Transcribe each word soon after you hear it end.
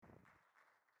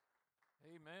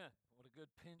Amen. What a good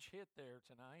pinch hit there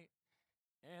tonight.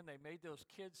 And they made those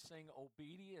kids sing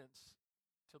obedience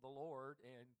to the Lord,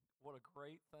 and what a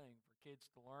great thing for kids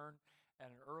to learn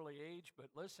at an early age. But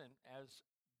listen, as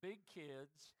big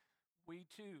kids, we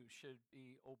too should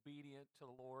be obedient to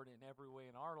the Lord in every way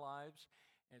in our lives.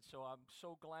 And so I'm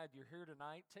so glad you're here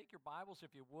tonight. Take your Bibles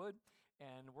if you would,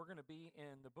 and we're going to be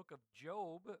in the book of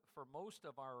Job for most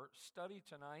of our study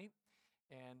tonight.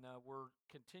 And we're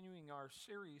continuing our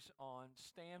series on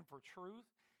Stand for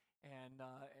Truth. And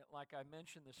like I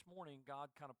mentioned this morning,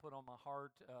 God kind of put on my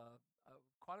heart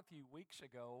quite a few weeks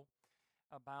ago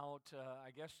about,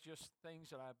 I guess, just things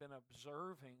that I've been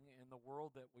observing in the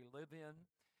world that we live in.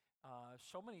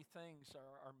 So many things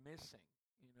are missing.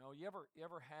 You know, you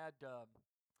ever had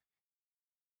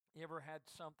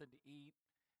something to eat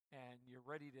and you're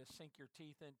ready to sink your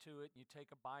teeth into it, and you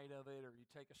take a bite of it or you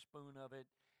take a spoon of it,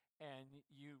 and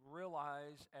you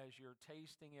realize as you're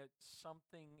tasting it,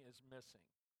 something is missing.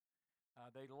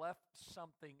 They left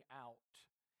something out,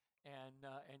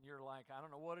 and you're like, I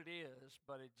don't know what it is,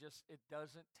 but it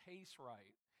doesn't taste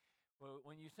right. Well,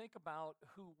 when you think about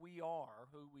who we are,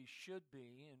 who we should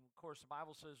be, and of course the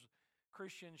Bible says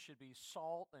Christians should be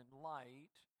salt and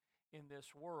light in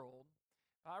this world.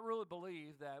 I really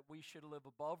believe that we should live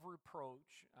above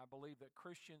reproach. I believe that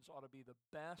Christians ought to be the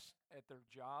best at their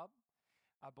job.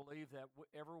 I believe that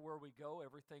everywhere we go,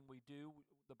 everything we do,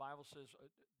 the Bible says,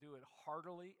 do it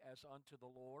heartily as unto the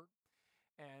Lord.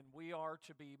 And we are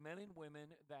to be men and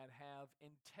women that have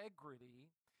integrity.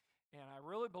 And I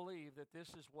really believe that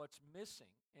this is what's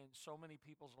missing in so many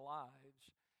people's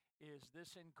lives, is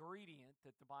this ingredient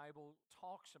that the Bible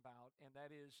talks about, and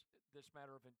that is this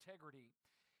matter of integrity.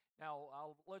 Now,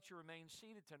 I'll let you remain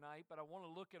seated tonight, but I want to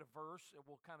look at a verse, and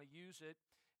we'll kind of use it.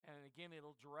 And again,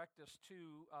 it'll direct us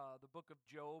to the book of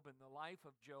Job and the life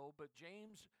of Job. But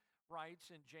James writes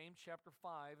in James chapter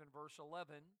 5 and verse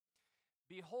 11,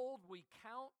 "Behold, we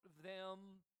count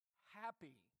them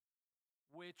happy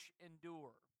which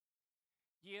endure.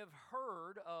 Ye have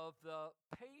heard of the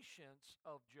patience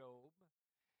of Job,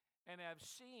 and have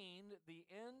seen the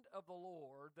end of the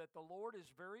Lord, that the Lord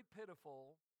is very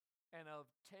pitiful and of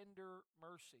tender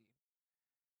mercy."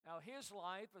 Now, his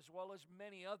life, as well as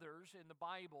many others in the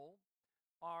Bible,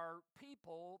 are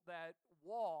people that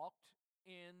walked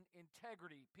in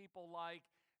integrity. People like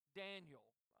Daniel,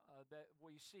 that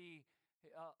we see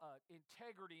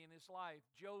integrity in his life.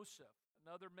 Joseph,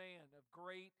 another man of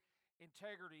great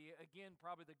integrity. Again,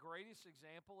 probably the greatest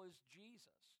example is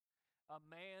Jesus, a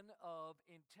man of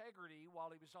integrity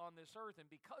while he was on this earth. And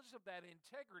because of that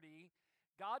integrity,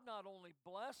 God not only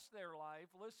blessed their life,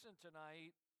 listen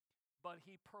tonight, but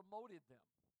he promoted them.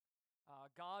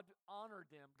 God honored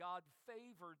them. God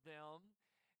favored them.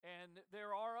 And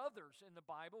there are others in the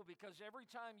Bible, because every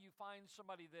time you find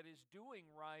somebody that is doing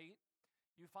right,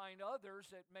 you find others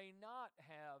that may not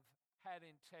have had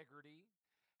integrity,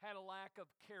 had a lack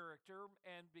of character,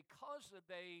 and because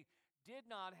they did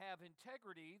not have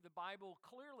integrity, the Bible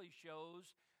clearly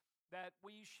shows that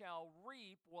we shall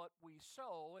reap what we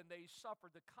sow, and they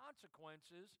suffered the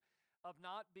consequences of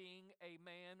not being a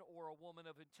man or a woman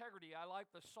of integrity. I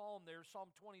like the psalm there,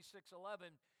 Psalm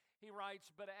 26:11. He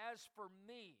writes, "But as for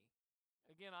me,"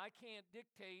 again, I can't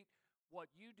dictate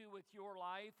what you do with your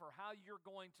life or how you're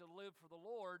going to live for the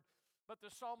Lord, but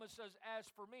the psalmist says, "As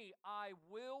for me, I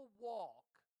will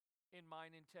walk in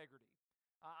mine integrity."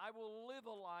 I will live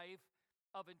a life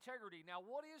of integrity. Now,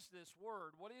 what is this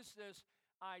word? What is this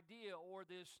idea or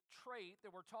this trait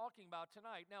that we're talking about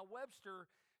tonight? Now, Webster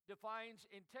defines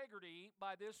integrity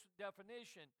by this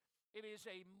definition: it is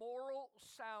a moral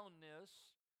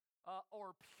soundness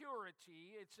or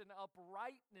purity, it's an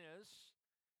uprightness,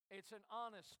 it's an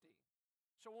honesty.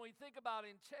 So when we think about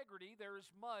integrity, there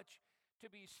is much to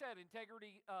be said.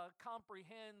 Integrity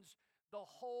comprehends the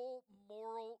whole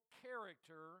moral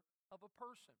character of a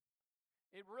person.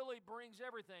 It really brings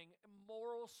everything: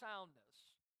 moral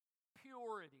soundness,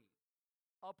 purity,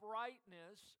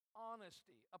 uprightness,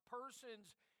 honesty. A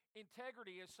person's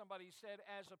integrity, as somebody said,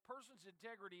 as a person's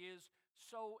integrity is,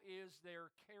 so is their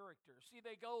character. See,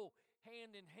 they go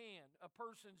hand in hand. A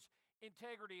person's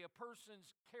integrity, a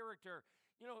person's character.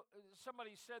 You know,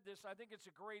 somebody said this, I think it's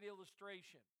a great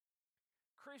illustration.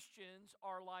 Christians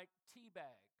are like tea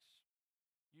bags.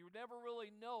 You never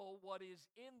really know what is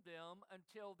in them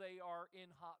until they are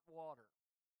in hot water.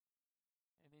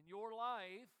 And in your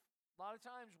life, a lot of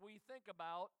times we think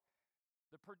about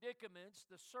the predicaments,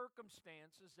 the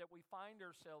circumstances that we find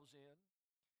ourselves in.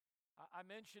 I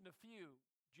mentioned a few.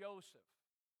 Joseph.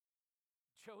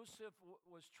 Joseph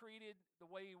was treated the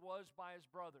way he was by his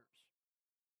brothers.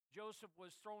 Joseph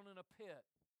was thrown in a pit.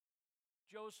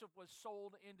 Joseph was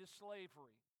sold into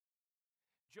slavery.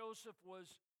 Joseph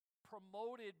was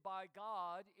promoted by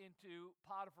God into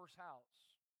Potiphar's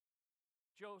house.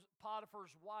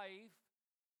 Potiphar's wife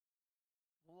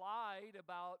lied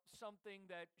about something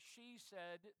that she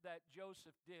said that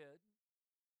Joseph did,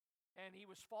 and he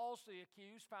was falsely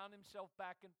accused, found himself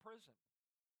back in prison.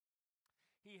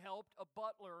 He helped a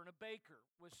butler and a baker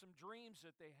with some dreams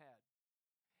that they had,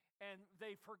 and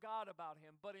they forgot about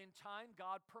him. But in time,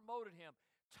 God promoted him.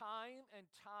 Time and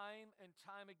time and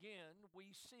time again,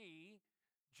 we see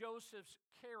Joseph's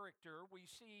character, we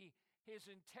see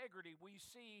his integrity, we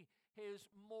see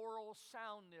his moral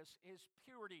soundness, his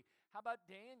purity. How about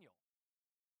Daniel?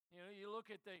 You look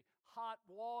at the hot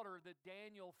water that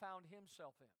Daniel found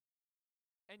himself in.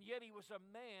 And yet he was a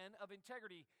man of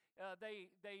integrity.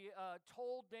 They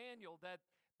told Daniel that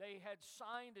they had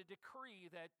signed a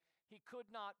decree that he could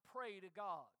not pray to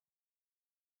God.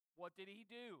 What did he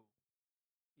do?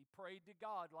 He prayed to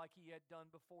God like he had done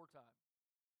before time.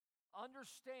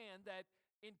 Understand that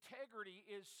integrity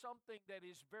is something that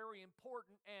is very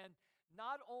important, and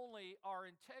not only our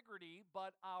integrity,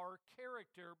 but our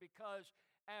character, because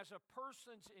as a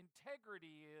person's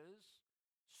integrity is,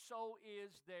 so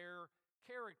is their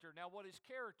character. Now, what is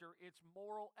character? It's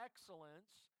moral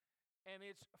excellence and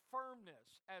it's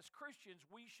firmness. As Christians,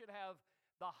 we should have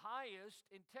the highest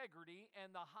integrity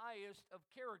and the highest of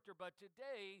character, but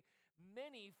today,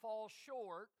 many fall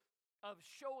short of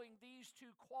showing these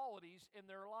two qualities in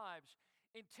their lives.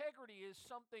 Integrity is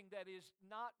something that is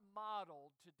not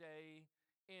modeled today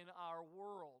in our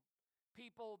world.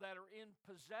 People that are in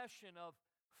possession of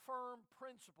firm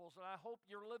principles, and I hope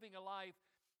you're living a life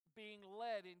being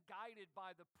led and guided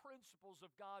by the principles of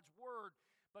God's Word.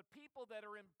 But people that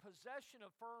are in possession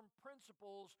of firm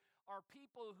principles are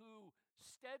people who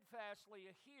steadfastly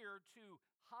adhere to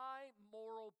high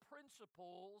moral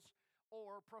principles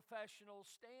or professional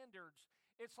standards.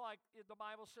 It's like the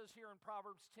Bible says here in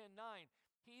Proverbs 10:9,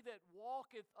 he that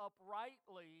walketh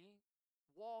uprightly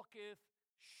walketh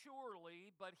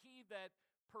surely, but he that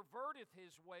perverteth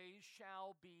his ways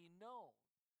shall be known.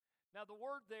 Now the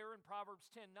word there in Proverbs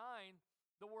 10:9,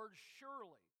 the word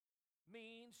surely,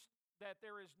 means that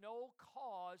there is no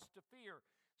cause to fear.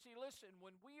 See, listen,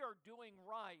 when we are doing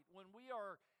right, when we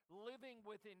are living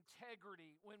with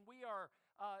integrity, when we are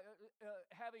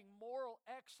having moral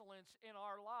excellence in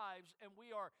our lives, and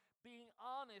we are being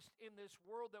honest in this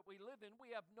world that we live in, we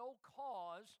have no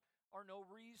cause or no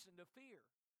reason to fear.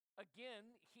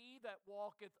 Again, he that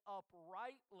walketh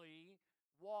uprightly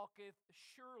walketh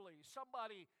surely.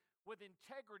 Somebody with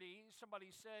integrity,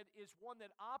 somebody said, is one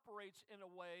that operates in a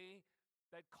way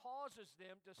that causes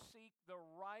them to seek the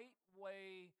right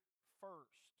way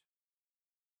first.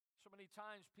 So many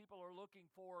times people are looking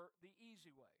for the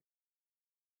easy way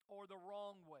or the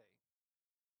wrong way.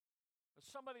 But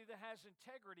somebody that has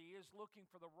integrity is looking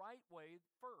for the right way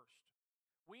first.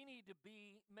 We need to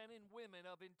be men and women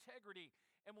of integrity.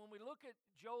 And when we look at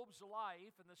Job's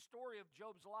life and the story of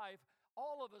Job's life,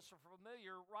 all of us are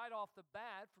familiar right off the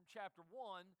bat from chapter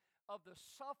 1 of the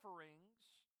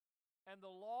sufferings and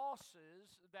the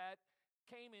losses that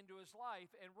came into his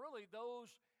life. And really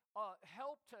those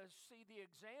helped us see the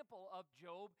example of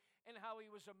Job and how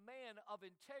he was a man of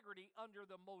integrity under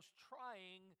the most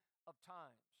trying of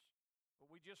times. But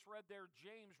we just read there,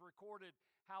 James recorded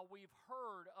how we've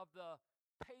heard of the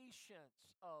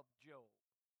patience of Job.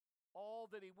 All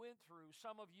that he went through,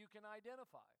 some of you can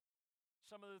identify.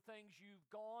 Some of the things you've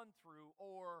gone through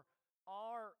or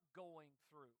are going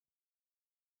through.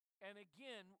 And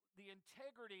again, the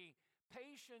integrity,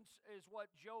 patience is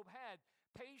what Job had.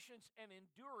 Patience and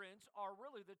endurance are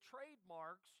really the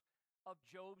trademarks of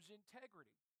Job's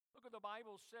integrity. Look what the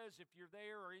Bible says, if you're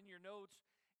there or in your notes,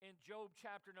 in Job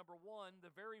chapter number 1,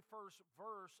 the very first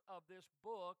verse of this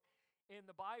book in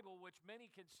the Bible, which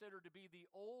many consider to be the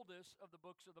oldest of the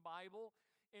books of the Bible.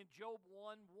 In Job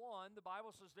 1:1, the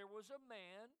Bible says, there was a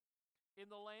man in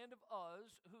the land of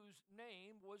Uz whose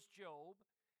name was Job.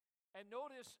 And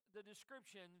notice the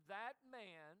description, that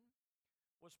man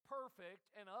was perfect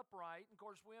and upright. And of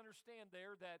course, we understand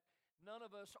there that none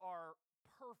of us are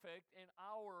perfect in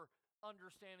our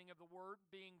understanding of the word,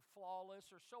 being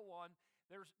flawless or so on.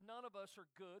 None of us are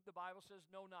good. The Bible says,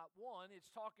 no, not one.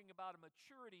 It's talking about a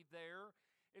maturity there.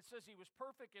 It says he was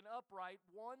perfect and upright,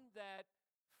 one that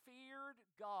feared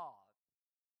God,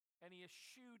 and he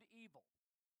eschewed evil.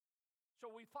 So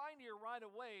we find here right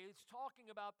away, it's talking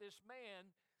about this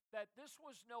man, that this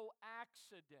was no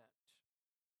accident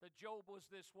that Job was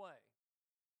this way.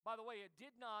 By the way, it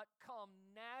did not come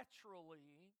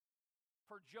naturally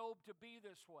for Job to be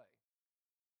this way.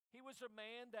 He was a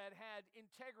man that had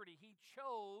integrity. He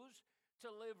chose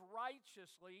to live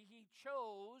righteously. He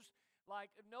chose,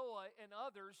 like Noah and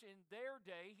others in their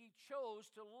day, he chose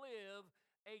to live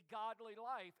a godly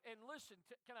life. And listen,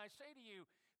 can I say to you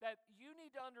that you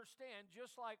need to understand,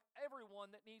 just like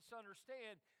everyone that needs to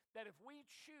understand, that if we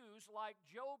choose, like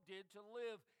Job did, to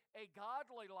live a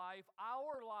godly life,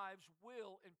 our lives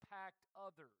will impact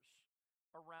others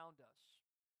around us.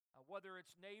 Whether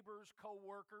it's neighbors,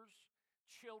 co-workers,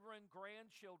 children,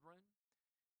 grandchildren.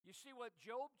 You see, what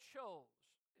Job chose,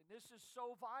 and this is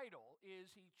so vital,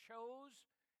 is he chose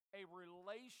a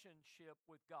relationship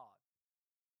with God.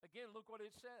 Again, look what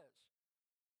it says.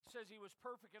 It says he was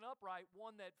perfect and upright,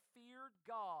 one that feared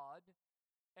God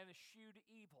and eschewed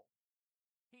evil.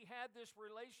 He had this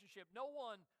relationship. No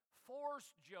one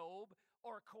forced Job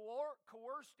or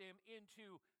coerced him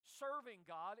into serving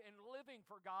God and living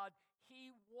for God.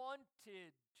 He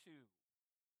wanted to.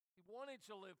 He wanted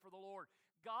to live for the Lord.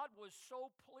 God was so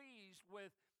pleased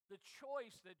with the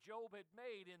choice that Job had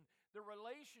made and the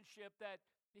relationship that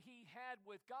he had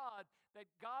with God, that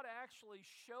God actually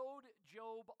showed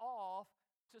Job off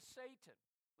to Satan.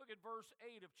 Look at verse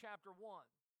 8 of chapter 1.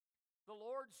 The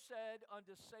Lord said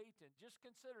unto Satan, just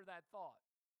consider that thought.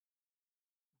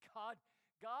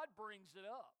 God brings it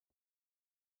up.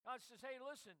 God says, hey,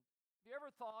 listen, have you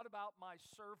ever thought about my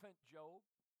servant Job?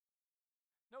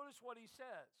 Notice what he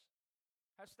says.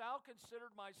 Hast thou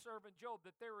considered my servant Job,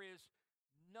 that there is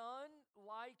none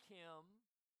like him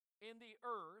in the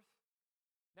earth?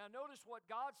 Now notice what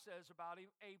God says about him,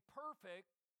 a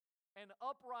perfect and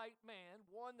upright man,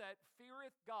 one that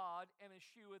feareth God and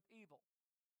escheweth evil.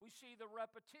 We see the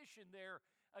repetition there,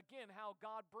 again, how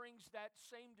God brings that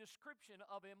same description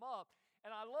of him up. And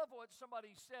I love what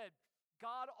somebody said.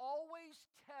 God always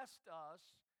tests us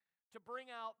to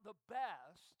bring out the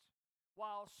best,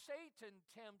 while Satan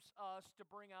tempts us to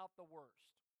bring out the worst.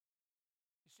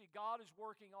 You see, God is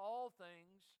working all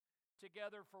things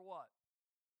together for what?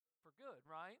 For good,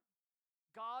 right?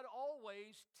 God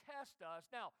always tests us.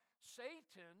 Now,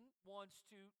 Satan wants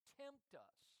to tempt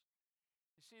us.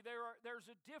 You see, there's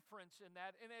a difference in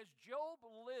that. And as Job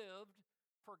lived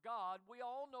for God, we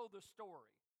all know the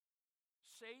story.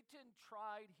 Satan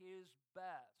tried his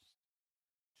best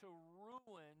to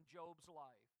ruin Job's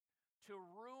life, to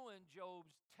ruin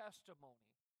Job's testimony,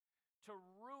 to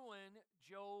ruin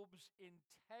Job's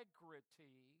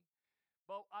integrity.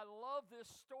 But I love this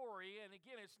story, and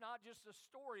again, it's not just a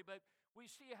story, but we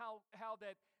see how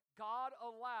that God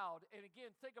allowed, and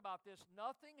again, think about this,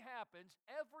 nothing happens,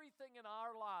 everything in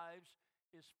our lives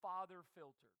is Father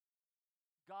filtered.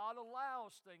 God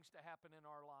allows things to happen in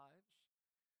our lives.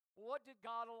 What did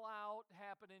God allow to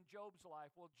happen in Job's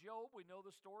life? Well, Job, we know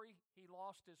the story, he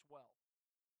lost his wealth.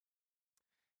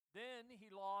 Then he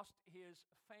lost his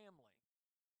family.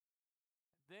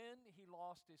 Then he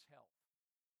lost his health.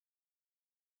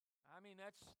 I mean,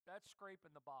 that's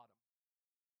scraping the bottom.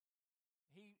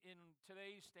 In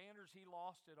today's standards, he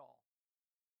lost it all.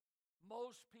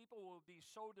 Most people would be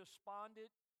so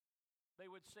despondent, they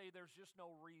would say there's just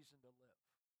no reason to live.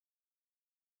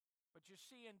 But you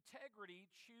see, integrity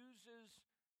chooses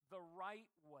the right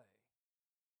way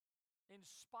in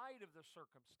spite of the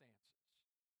circumstances.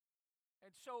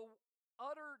 And so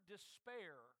utter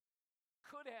despair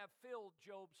could have filled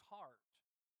Job's heart,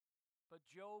 but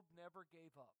Job never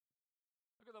gave up.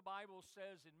 Look at the Bible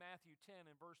says in Matthew 10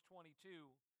 and verse 22,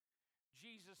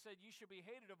 Jesus said, "Ye shall be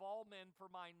hated of all men for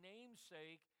my name's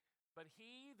sake, but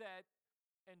he that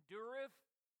endureth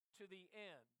to the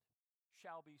end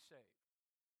shall be saved."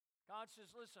 God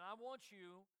says, listen, I want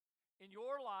you in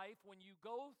your life, when you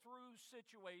go through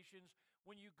situations,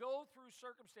 when you go through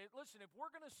circumstances, listen, if we're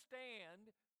going to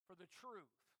stand for the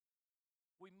truth,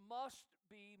 we must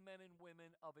be men and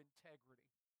women of integrity.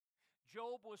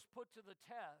 Job was put to the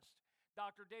test.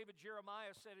 Dr. David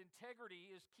Jeremiah said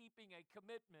integrity is keeping a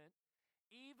commitment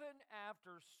even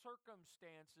after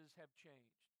circumstances have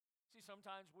changed. See,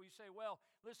 sometimes we say, well,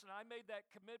 listen, I made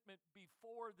that commitment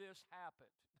before this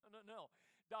happened. No.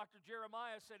 Dr.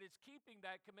 Jeremiah said it's keeping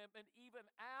that commitment even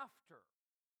after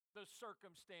the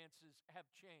circumstances have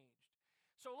changed.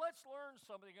 So let's learn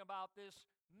something about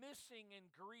this missing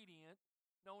ingredient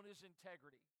known as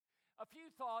integrity. A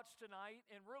few thoughts tonight,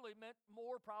 and really meant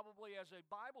more probably as a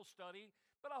Bible study,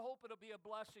 but I hope it'll be a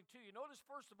blessing to you. Notice,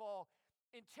 first of all,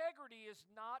 integrity is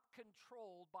not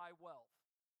controlled by wealth.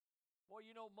 Boy,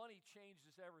 you know, money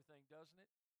changes everything, doesn't it?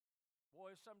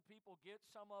 Boy, some people get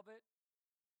some of it,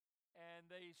 and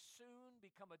they soon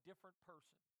become a different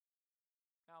person.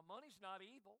 Now, money's not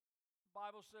evil. The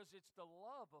Bible says it's the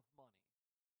love of money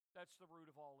that's the root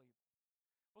of all evil.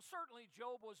 Well, certainly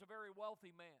Job was a very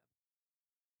wealthy man.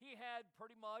 He had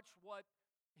pretty much what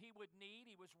he would need.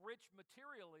 He was rich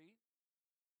materially.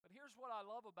 But here's what I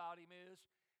love about him is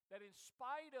that in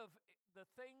spite of the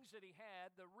things that he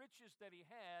had, the riches that he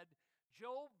had,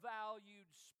 Job valued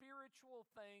spiritual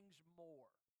things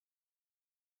more.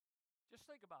 Just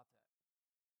think about that.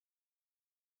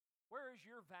 Where is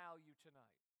your value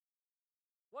tonight?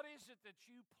 What is it that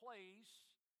you place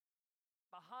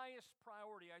the highest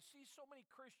priority? I see so many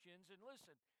Christians, and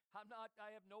listen,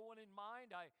 I have no one in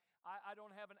mind. I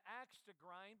don't have an axe to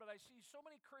grind, but I see so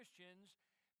many Christians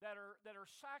that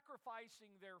are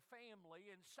sacrificing their family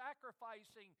and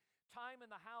sacrificing time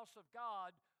in the house of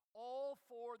God, all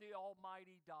for the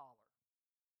almighty dollar.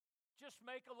 Just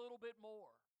make a little bit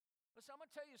more. Listen, I'm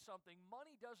going to tell you something.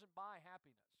 Money doesn't buy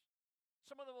happiness.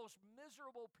 Some of the most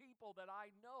miserable people that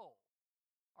I know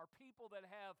are people that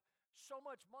have so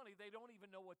much money they don't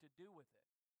even know what to do with it.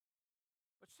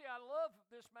 But see, I love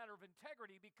this matter of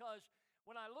integrity because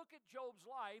when I look at Job's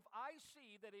life, I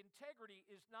see that integrity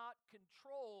is not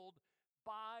controlled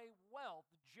by wealth.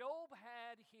 Job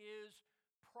had his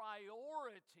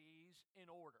priorities in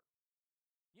order.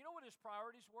 You know what his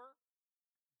priorities were?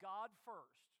 God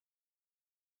first,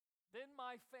 then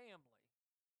my family,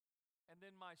 and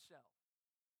then myself.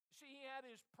 See, he had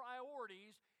his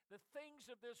priorities. The things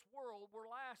of this world were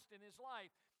last in his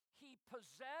life. He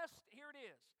possessed, here it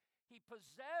is, he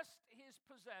possessed his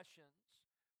possessions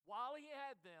while he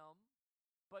had them,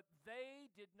 but they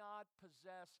did not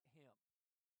possess him.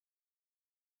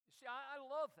 You see, I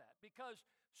love that because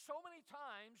so many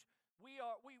times we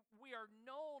are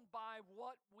known by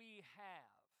what we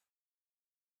have.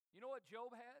 You know what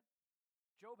Job had?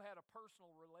 Job had a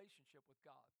personal relationship with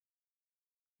God.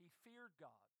 He feared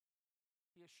God.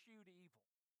 He eschewed evil.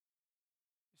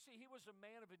 You see, he was a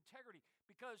man of integrity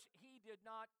because he did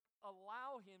not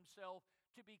allow himself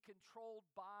to be controlled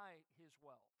by his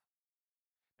wealth.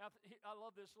 Now, I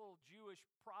love this little Jewish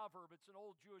proverb. It's an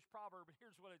old Jewish proverb, but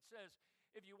here's what it says.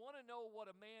 If you want to know what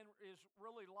a man is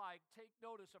really like, take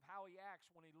notice of how he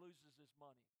acts when he loses his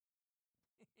money.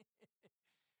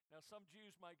 Now, some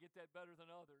Jews might get that better than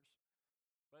others,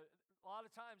 but a lot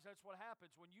of times that's what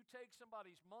happens. When you take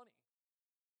somebody's money,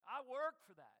 I worked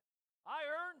for that. I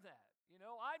earned that.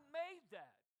 I made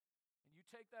that. And you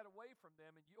take that away from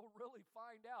them, and you'll really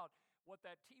find out what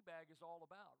that tea bag is all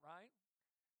about, right?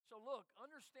 So look,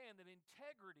 understand that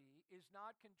integrity is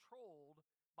not controlled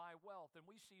by wealth, and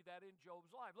we see that in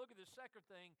Job's life. Look at the second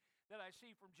thing that I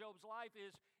see from Job's life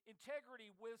is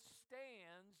integrity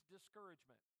withstands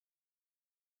discouragement.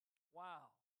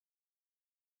 Wow.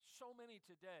 So many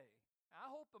today. I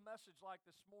hope a message like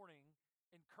this morning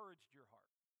encouraged your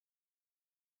heart.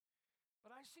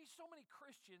 But I see so many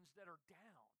Christians that are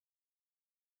down,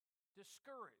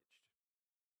 discouraged.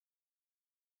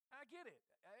 I get it.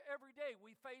 Every day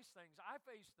we face things. I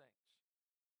face things.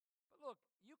 But look,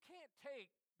 you can't take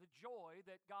the joy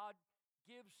that God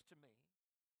gives to me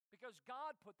because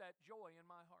God put that joy in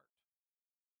my heart.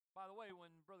 By the way,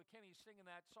 when Brother Kenny's singing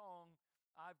that song,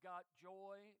 I've got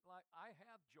joy, like I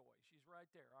have joy. She's right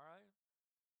there, all right?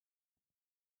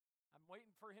 I'm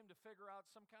waiting for him to figure out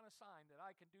some kind of sign that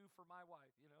I can do for my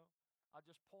wife, I'll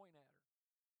just point at her.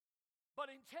 But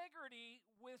integrity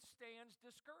withstands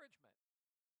discouragement.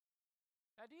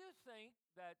 Now, do you think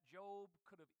that Job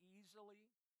could have easily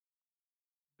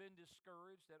been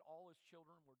discouraged that all his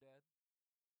children were dead?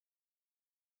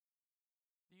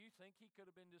 Do you think he could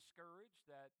have been discouraged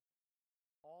that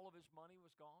all of his money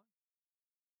was gone?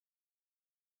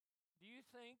 Do you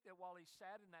think that while he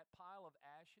sat in that pile of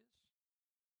ashes,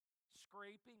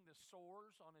 scraping the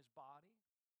sores on his body,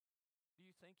 do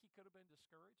you think he could have been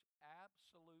discouraged?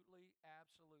 Absolutely,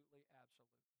 absolutely,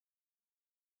 absolutely.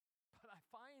 But I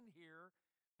find here,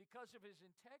 because of his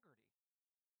integrity,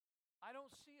 I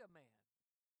don't see a man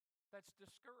that's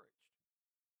discouraged.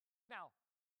 Now,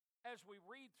 as we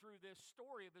read through this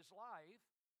story of his life,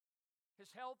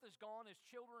 his health is gone, his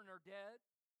children are dead.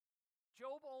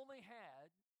 Job only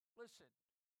had, listen,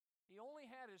 he only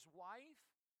had his wife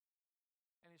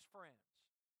and his friends.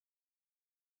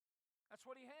 That's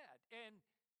what he had. And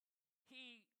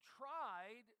he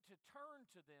tried to turn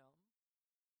to them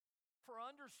for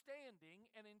understanding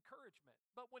and encouragement.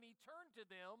 But when he turned to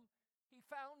them, he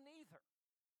found neither.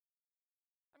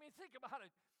 I mean, think about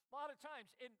it a lot of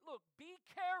times. And look, be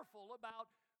careful about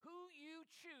who you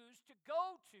choose to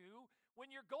go to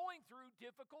when you're going through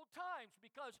difficult times,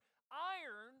 because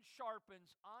iron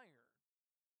sharpens iron.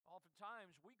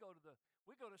 Oftentimes we go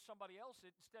to somebody else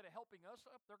that instead of helping us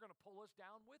up, they're going to pull us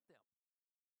down with them.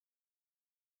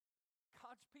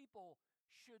 God's people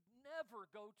should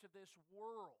never go to this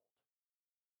world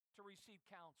to receive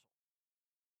counsel.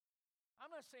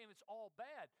 I'm not saying it's all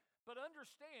bad, but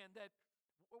understand that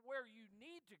where you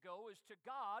need to go is to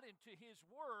God and to His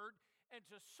Word and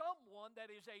to someone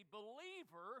that is a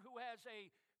believer who has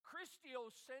a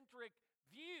Christocentric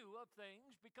view of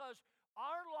things, because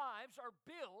our lives are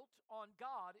built on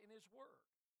God and His Word.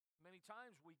 Many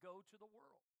times we go to the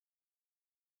world.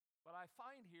 But I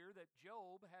find here that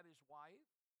Job had his wife,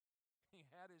 he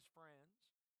had his friends,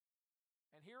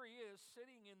 and here he is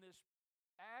sitting in this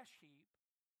ash heap,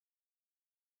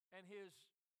 and his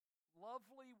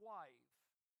lovely wife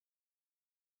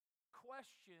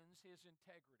questions his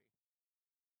integrity.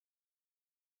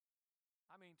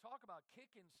 I mean, talk about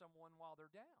kicking someone while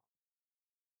they're down.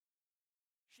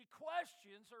 She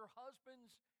questions her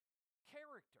husband's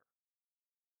character.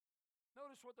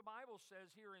 Notice what the Bible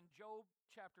says here in Job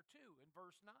chapter 2 in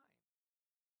verse 9.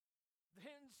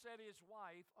 Then said his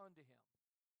wife unto him,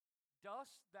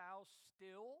 Dost thou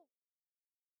still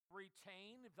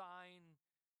retain thine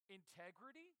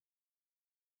integrity?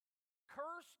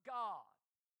 Curse God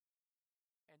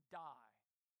and die.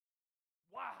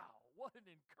 Wow, what an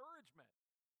encouragement,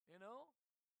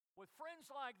 with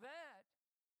friends like that.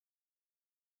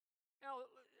 Now,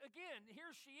 again,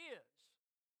 here she is,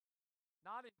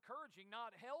 not encouraging,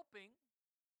 not helping.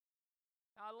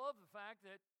 Now, I love the fact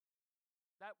that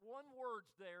one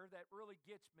word's there that really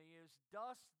gets me is,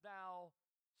 dost thou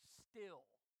still?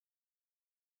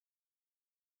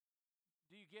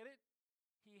 Do you get it?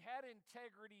 He had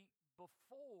integrity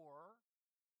before,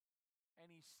 and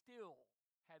he still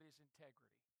had his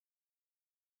integrity.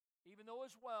 Even though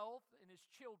his wealth and his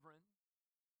children,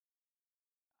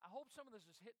 I hope some of this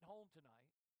is hitting home tonight.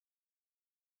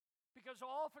 Because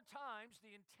oftentimes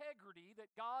the integrity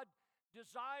that God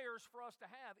desires for us to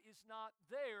have is not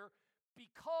there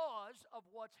because of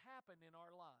what's happened in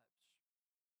our lives.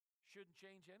 Shouldn't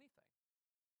change anything.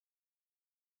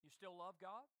 You still love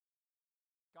God?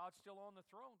 God's still on the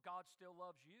throne. God still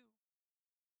loves you.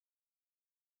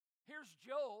 Here's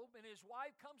Job, and his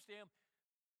wife comes to him,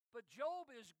 but Job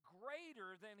is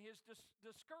greater than his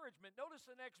discouragement. Notice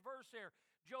the next verse there,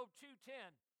 Job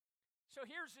 2:10. So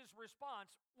here's his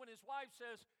response when his wife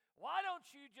says, why don't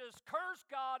you just curse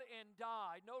God and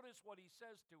die? Notice what he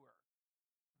says to her.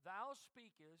 Thou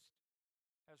speakest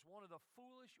as one of the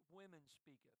foolish women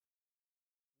speaketh.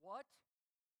 What?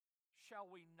 Shall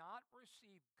we not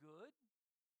receive good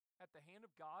at the hand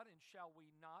of God, and shall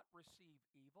we not receive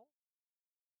evil?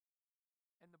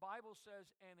 And the Bible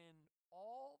says, and in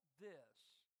all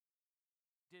this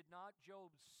did not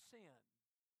Job sin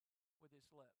with his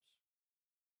lips.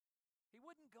 He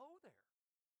wouldn't go there.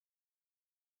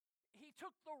 He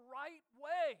took the right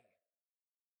way.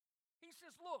 He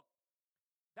says, look,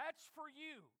 that's for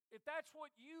you. If that's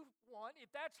what you want, if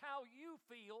that's how you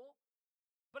feel,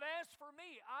 but as for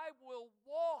me, I will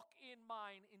walk in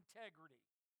mine integrity.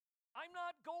 I'm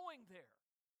not going there.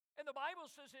 And the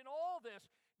Bible says in all this,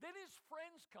 then his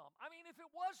friends come. I mean, if it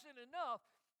wasn't enough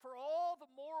for all the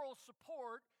moral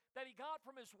support that he got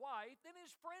from his wife, then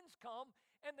his friends come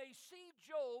and they see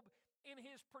Job in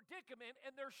his predicament,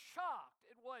 and they're shocked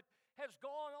at what has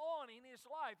gone on in his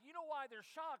life. You know why they're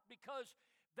shocked? Because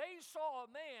they saw a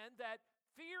man that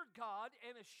feared God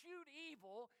and eschewed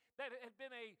evil, that had been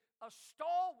a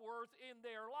stalwart in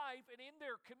their life and in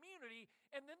their community,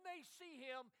 and then they see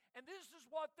him, and this is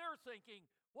what they're thinking: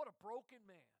 what a broken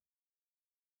man.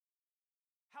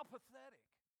 How pathetic.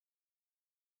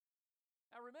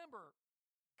 Now remember,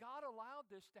 God allowed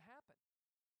this to happen.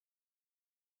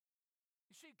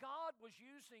 You see, God was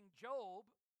using Job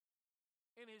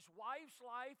in his wife's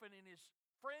life and in his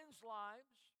friends'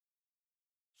 lives.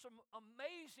 Some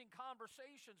amazing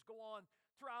conversations go on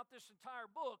throughout this entire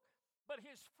book, but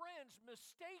his friends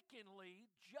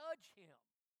mistakenly judge him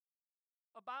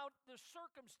about the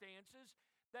circumstances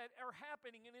that are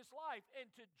happening in his life.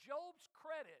 And to Job's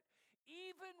credit,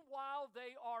 even while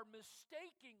they are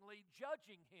mistakenly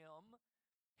judging him,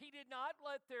 he did not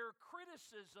let their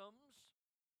criticisms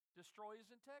destroy his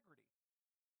integrity.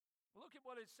 Look at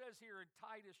what it says here in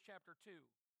Titus chapter 2.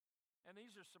 And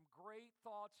these are some great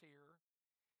thoughts here.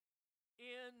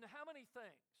 In how many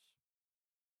things?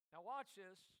 Now watch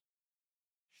this.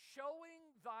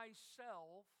 Showing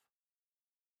thyself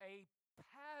a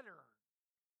pattern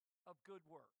of good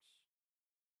works.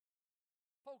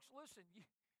 Folks, listen.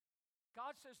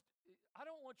 God says, I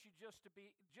don't want you just to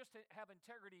have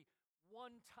integrity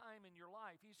one time in your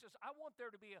life. He says, I want there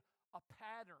to be a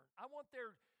pattern. I want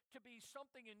there to be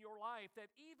something in your life that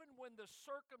even when the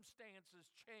circumstances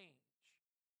change,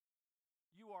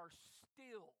 you are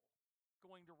still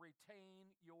going to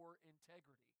retain your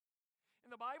integrity.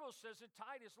 And the Bible says in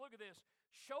Titus, look at this,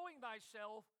 showing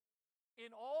thyself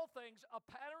in all things a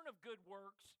pattern of good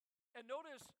works. And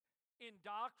notice in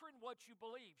doctrine, what you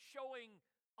believe, showing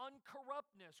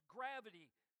uncorruptness,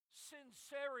 gravity,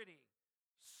 sincerity,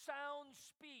 sound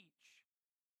speech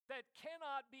that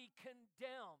cannot be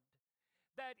condemned,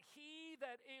 that he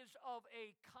that is of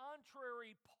a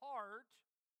contrary part,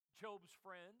 Job's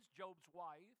friends, Job's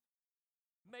wife,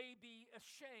 may be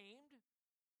ashamed.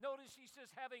 Notice he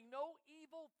says, having no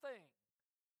evil thing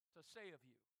to say of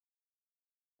you.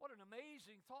 What an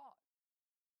amazing thought.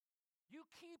 You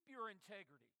keep your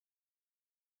integrity.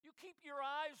 You keep your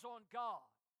eyes on God.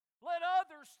 Let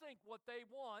others think what they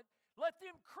want. Let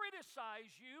them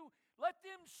criticize you. Let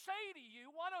them say to you,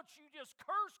 why don't you just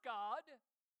curse God?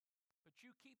 But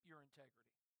you keep your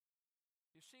integrity.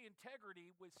 You see,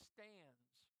 integrity withstands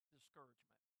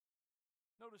discouragement.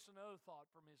 Notice another thought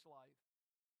from his life.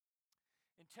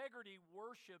 Integrity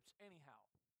worships anyhow.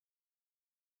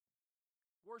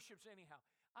 Worships anyhow.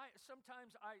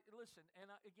 Sometimes I listen, and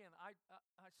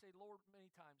I say, Lord, many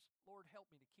times, Lord,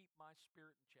 help me to keep my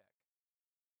spirit in check.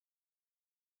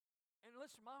 And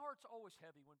listen, my heart's always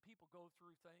heavy when people go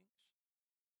through things.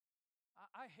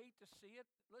 I hate to see it.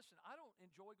 Listen, I don't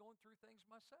enjoy going through things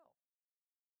myself.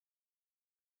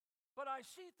 But I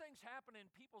see things happen in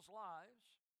people's lives.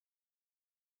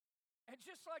 And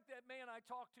just like that man I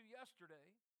talked to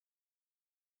yesterday,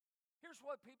 here's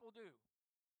what people do.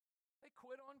 They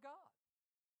quit on God.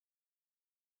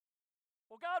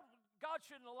 Well, God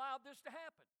shouldn't allow this to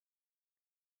happen.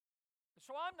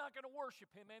 So I'm not going to worship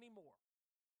him anymore.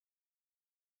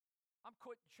 I'm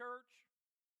quitting church.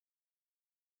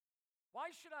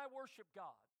 Why should I worship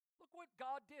God? Look what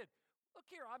God did. Look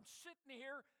here, I'm sitting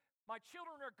here. My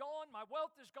children are gone. My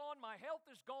wealth is gone. My health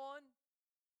is gone.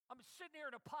 I'm sitting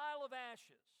here in a pile of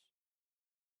ashes.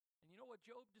 And you know what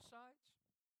Job decides?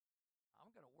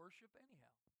 I'm going to worship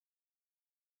anyhow.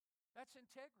 That's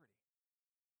integrity.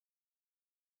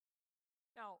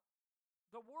 Now,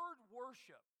 the word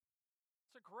worship,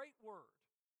 it's a great word.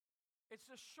 It's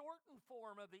the shortened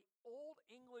form of the Old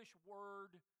English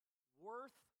word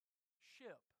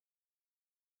worthship.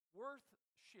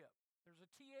 Worthship. There's a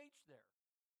TH there.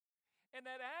 And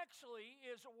that actually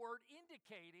is a word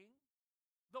indicating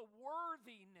the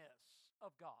worthiness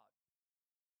of God.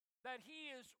 That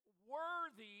he is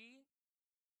worthy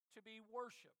to be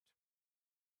worshiped.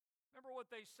 Remember what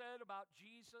they said about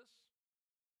Jesus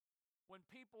when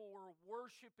people were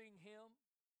worshiping him?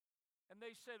 And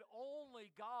they said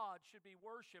only God should be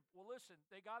worshiped. Well, listen,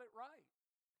 they got it right.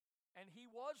 And he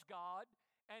was God,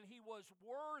 and he was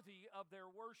worthy of their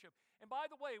worship. And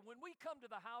by the way, when we come to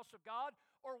the house of God,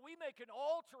 or we make an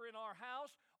altar in our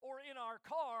house or in our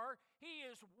car, he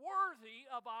is worthy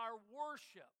of our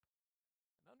worship.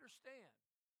 And understand,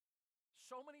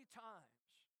 so many times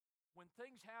when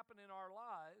things happen in our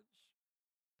lives,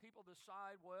 people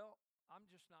decide, well, I'm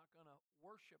just not going to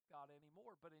worship God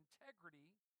anymore. But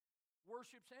integrity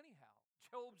worships anyhow.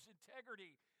 Job's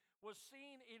integrity was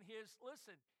seen in his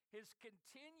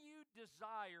continued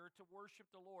desire to worship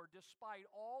the Lord. Despite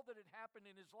all that had happened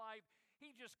in his life,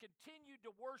 he just continued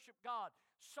to worship God.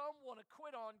 Some want to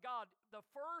quit on God. The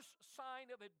first sign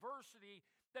of adversity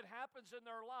that happens in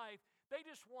their life, they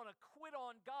just want to quit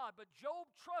on God. But Job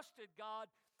trusted God.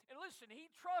 And listen,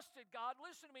 he trusted God,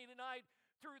 listen to me tonight,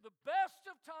 through the best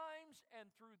of times and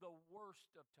through the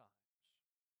worst of times.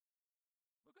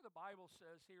 Look what the Bible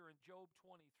says here in Job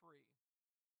 23.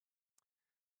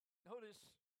 Notice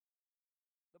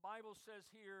the Bible says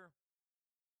here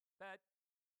that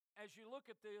as you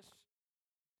look at this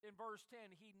in verse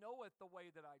 10, he knoweth the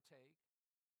way that I take,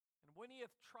 and when he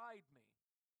hath tried me,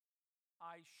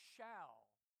 I shall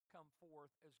come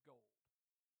forth as gold.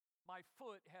 My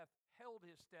foot hath held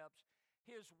his steps,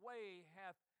 his way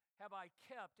have I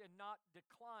kept and not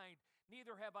declined,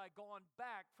 neither have I gone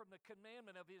back from the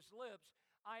commandment of his lips.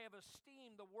 I have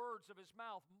esteemed the words of his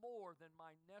mouth more than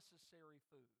my necessary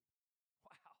food.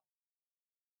 Wow.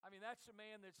 I mean, that's a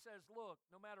man that says, look,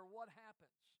 no matter what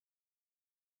happens,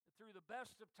 through the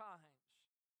best of times,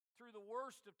 through the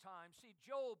worst of times. See,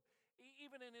 Job,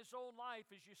 even in his own life,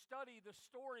 as you study the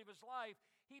story of his life,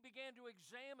 he began to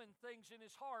examine things in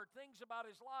his heart, things about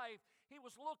his life. He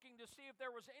was looking to see if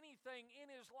there was anything in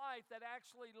his life that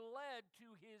actually led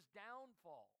to his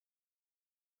downfall.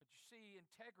 But you see,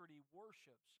 integrity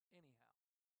worships anyhow.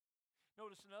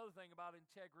 Notice another thing about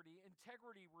integrity.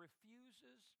 Integrity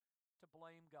refuses to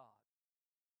blame God.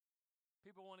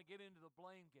 People want to get into the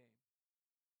blame game.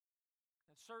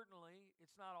 And certainly,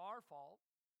 it's not our fault.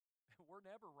 We're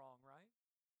never wrong, right?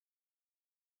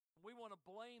 We want to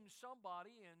blame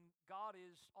somebody, and God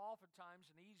is oftentimes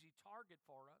an easy target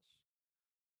for us.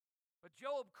 But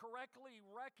Job correctly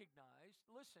recognized,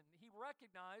 listen, he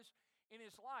recognized in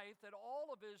his life that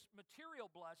all of his material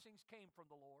blessings came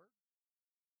from the Lord.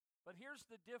 But here's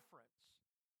the difference.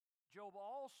 Job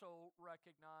also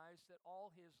recognized that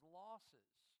all his losses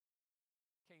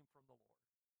came from the Lord.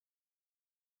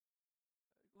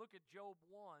 Look at Job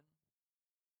 1,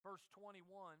 verse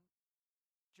 21.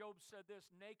 Job said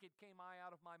this, "Naked came I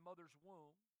out of my mother's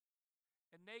womb,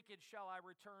 and naked shall I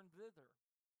return thither.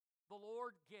 The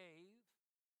Lord gave,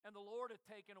 and the Lord hath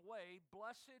taken away.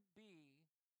 Blessed be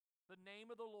the name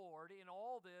of the Lord." In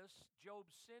all this, Job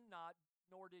sinned not,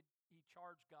 nor did he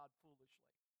charge God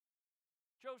foolishly.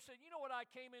 Job said, you know what I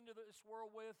came into this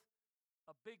world with?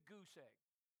 A big goose egg.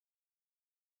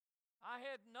 I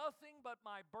had nothing but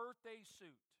my birthday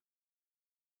suit.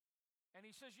 And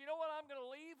he says, you know what I'm going to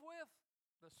leave with?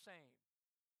 The same.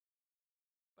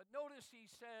 But notice he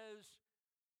says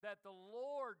that the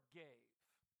Lord gave.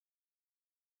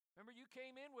 Remember, you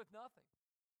came in with nothing.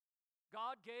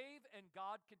 God gave and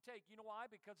God can take. You know why?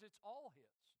 Because it's all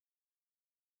His.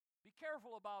 Be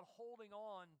careful about holding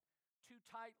on too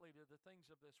tightly to the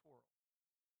things of this world.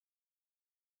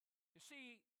 You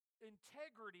see,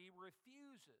 integrity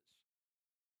refuses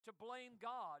to blame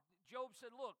God. Job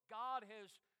said, look, God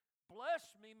has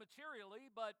blessed me materially,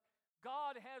 but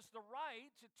God has the right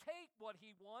to take what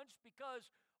He wants because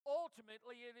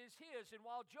ultimately it is His. And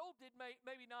while Job did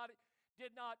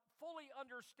not fully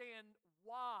understand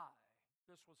why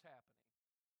this was happening,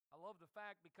 I love the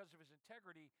fact because of his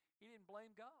integrity, he didn't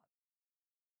blame God.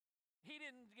 He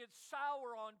didn't get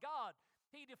sour on God.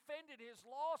 He defended his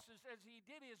losses as he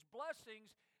did his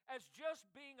blessings as just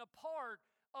being a part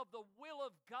of the will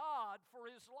of God for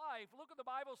his life. Look what the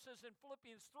Bible says in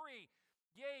Philippians 3.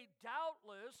 Yea,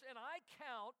 doubtless, and I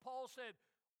count, Paul said,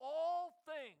 all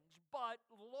things but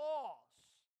loss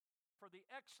for the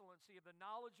excellency of the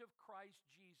knowledge of Christ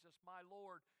Jesus, my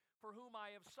Lord, for whom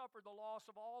I have suffered the loss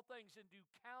of all things, and do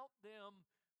count them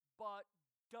but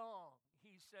dung,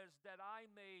 he says, that I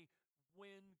may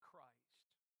win Christ.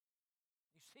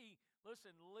 You see,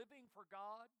 listen, living for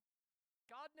God,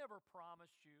 God never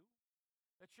promised you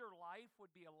that your life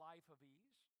would be a life of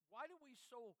ease. Why do we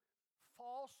so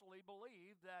falsely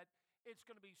believe that it's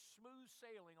going to be smooth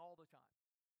sailing all the time?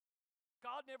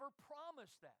 God never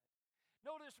promised that.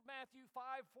 Notice Matthew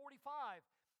 5:45,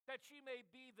 that ye may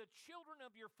be the children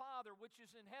of your Father which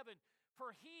is in heaven.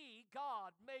 For He,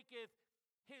 God, maketh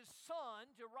His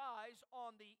sun to rise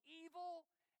on the evil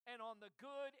and on the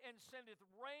good, and sendeth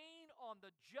rain on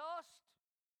the just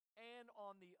and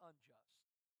on the unjust.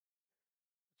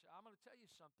 So I'm going to tell you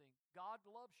something. God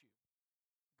loves you.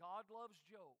 God loves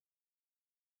Job.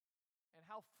 And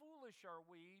how foolish are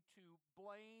we to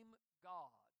blame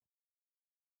God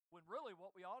when really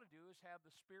what we ought to do is have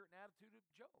the spirit and attitude of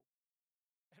Job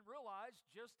and realize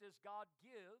just as God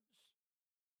gives,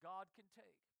 God can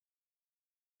take.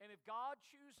 And if God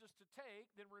chooses to take,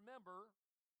 then remember,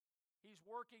 He's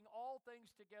working all things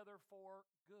together for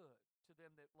good to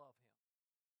them that love Him.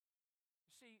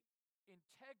 You see,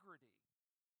 integrity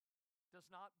does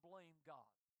not blame God.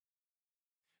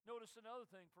 Notice another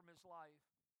thing from his life.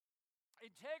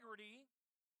 Integrity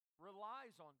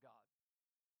relies on God.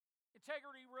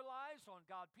 Integrity relies on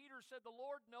God. Peter said, the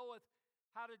Lord knoweth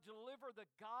how to deliver the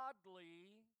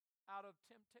godly out of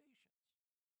temptations.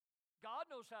 God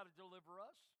knows how to deliver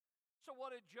us. So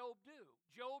what did Job do?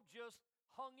 Job just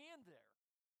hung in there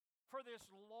for this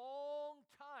long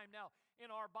time. Now,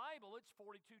 in our Bible, it's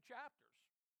 42 chapters.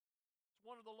 It's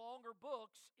one of the longer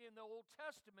books in the Old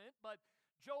Testament, but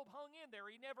Job hung in there.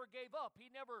 He never gave up.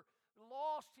 He never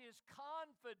lost his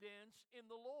confidence in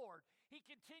the Lord. He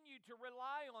continued to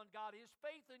rely on God. His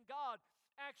faith in God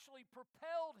actually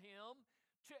propelled him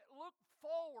to look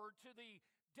forward to the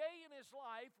day in his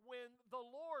life when the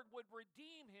Lord would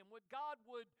redeem him, when God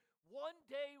would one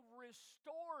day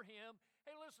restore him.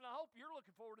 Hey, listen, I hope you're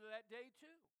looking forward to that day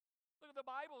too. Look at the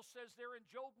Bible says there in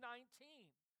Job 19,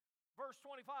 verse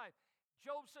 25.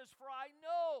 Job says, for I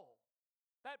know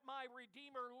that my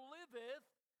Redeemer liveth,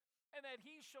 and that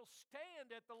He shall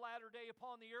stand at the latter day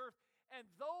upon the earth. And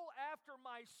though after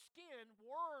my skin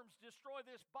worms destroy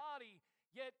this body,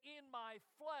 yet in my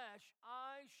flesh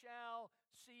I shall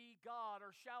see God,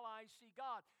 or shall I see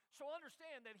God. So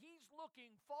understand that he's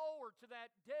looking forward to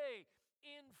that day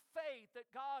in faith that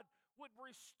God would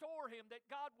restore him, that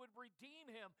God would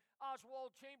redeem him.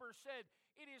 Oswald Chambers said,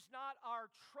 it is not our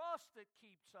trust that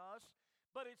keeps us,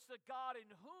 but it's the God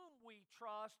in whom we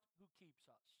trust who keeps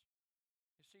us.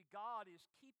 You see, God is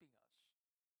keeping us,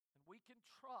 and we can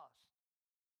trust.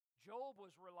 Job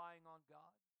was relying on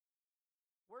God.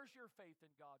 Where's your faith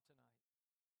in God tonight?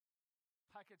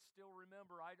 I could still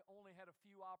remember I'd only had a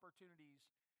few opportunities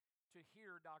to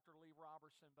hear Dr. Lee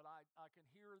Robertson, but I can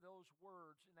hear those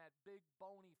words and that big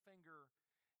bony finger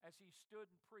as he stood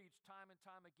and preached time and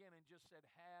time again and just said,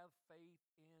 have faith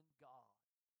in God.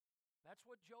 That's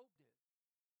what Job did.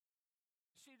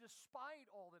 See, despite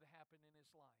all that happened in his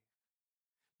life,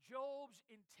 Job's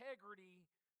integrity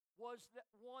was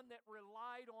one that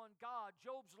relied on God.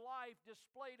 Job's life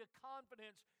displayed a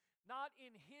confidence not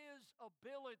in his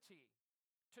ability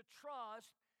to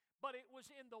trust, but it was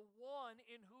in the one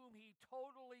in whom he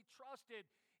totally trusted.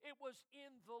 It was in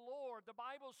the Lord. The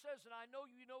Bible says, and I know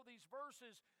you know these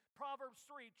verses, Proverbs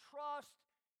 3, trust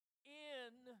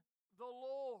in the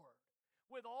Lord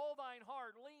with all thine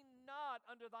heart. Lean not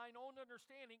unto thine own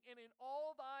understanding, and in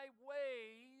all thy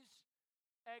ways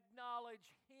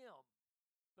acknowledge him,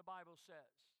 the Bible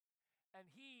says, and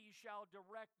he shall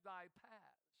direct thy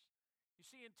paths. You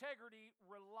see, integrity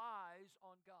relies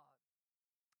on God.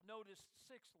 Notice,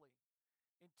 sixthly,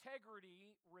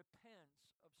 integrity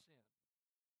repents of sin.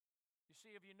 You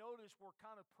see, if you notice, we're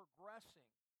kind of progressing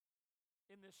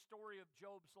in this story of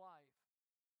Job's life.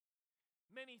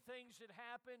 Many things had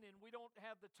happened, and we don't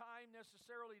have the time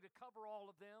necessarily to cover all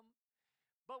of them.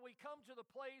 But we come to the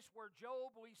place where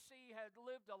Job, we see, had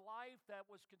lived a life that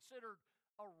was considered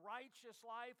a righteous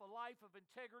life, a life of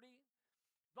integrity.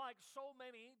 Like so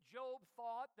many, Job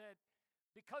thought that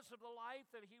because of the life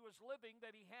that he was living,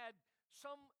 that he had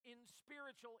some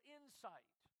spiritual insight.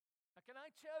 Now, can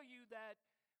I tell you that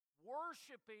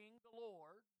worshiping the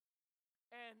Lord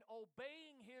and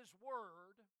obeying His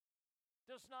word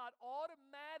does not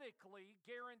automatically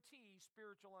guarantee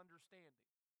spiritual understanding?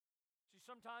 See,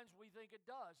 sometimes we think it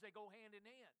does. They go hand in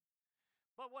hand.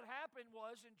 But what happened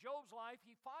was, in Job's life,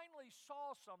 he finally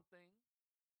saw something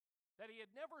that he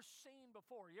had never seen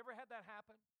before. You ever had that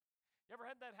happen? You ever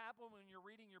had that happen when you're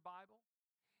reading your Bible?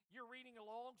 You're reading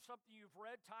along something you've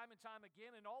read time and time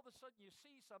again, and all of a sudden you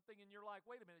see something and you're like,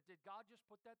 wait a minute, did God just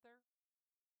put that there?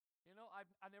 You know,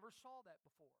 I never saw that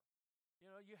before.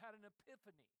 You know, you had an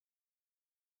epiphany.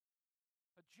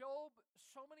 But Job,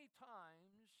 so many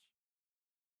times,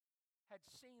 had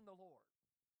seen the Lord.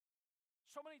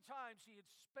 So many times he had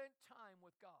spent time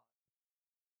with God.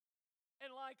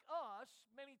 And like us,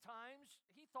 many times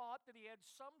he thought that he had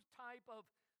some type of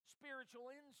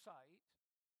spiritual insight.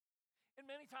 And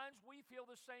many times we feel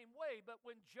the same way. But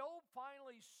when Job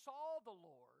finally saw the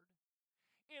Lord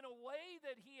in a way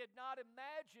that he had not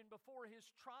imagined before his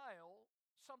trial,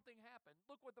 something happened.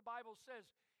 Look what the Bible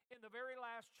says in the very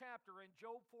last chapter in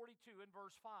Job 42 in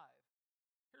verse 5.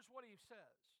 Here's what he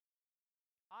says.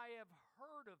 I have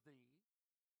heard of thee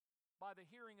by the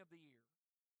hearing of the ear,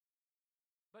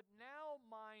 but now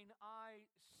mine eye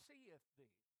seeth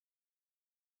thee.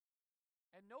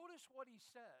 And notice what he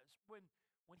says. When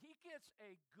he gets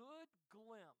a good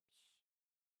glimpse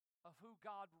of who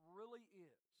God really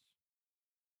is,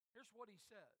 here's what he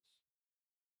says.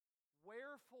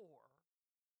 Wherefore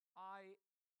I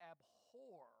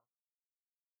abhor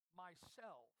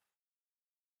myself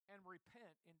and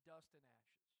repent in dust and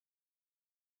ashes.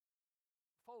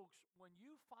 Folks, when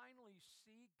you finally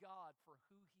see God for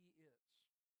who He is,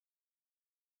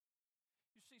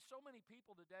 you see so many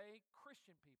people today,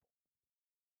 Christian people,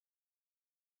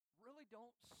 really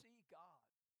don't see God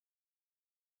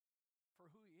for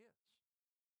who He is.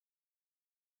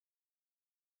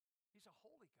 He's a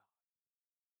holy God.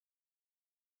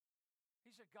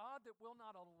 He's a God that will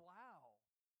not allow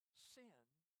sin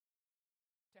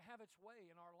to have its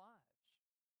way in our lives.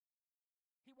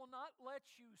 He will not let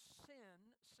you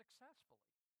sin successfully.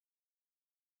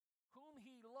 Whom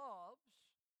He loves,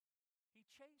 He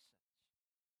chastens.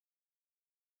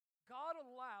 God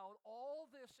allowed all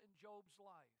this in Job's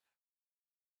life.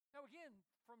 Now again,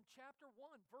 from chapter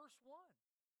 1, verse 1,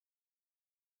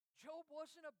 Job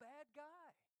wasn't a bad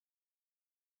guy.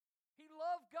 He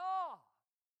loved God.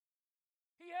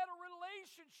 He had a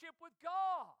relationship with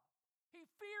God. He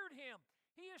feared Him.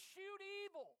 He eschewed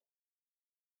evil.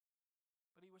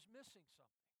 But he was missing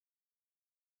something.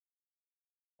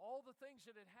 All the things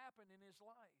that had happened in his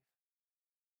life.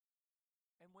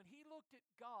 And when he looked at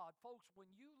God, folks, when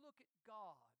you look at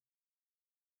God,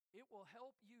 it will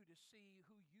help you to see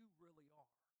who you really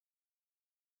are.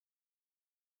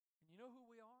 And you know who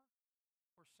we are?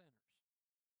 We're sinners.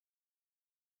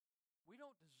 We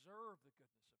don't deserve the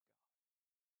goodness of God.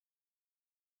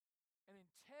 And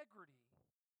integrity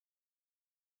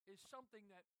is something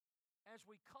that, as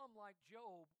we come like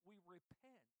Job, we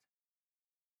repent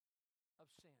of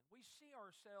sin. We see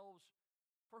ourselves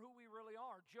for who we really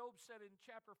are. Job said in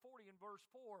chapter 40 in verse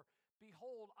 4,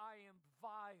 behold, I am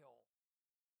vile.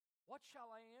 What shall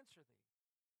I answer thee?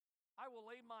 I will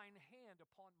lay mine hand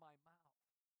upon my mouth.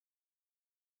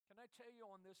 Can I tell you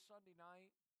on this Sunday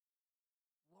night,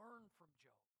 learn from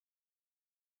Job.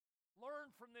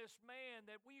 Learn from this man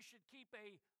that we should keep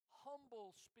a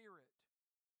humble spirit,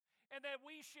 and that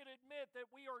we should admit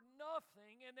that we are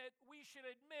nothing, and that we should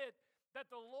admit that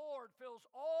the Lord fills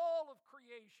all of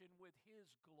creation with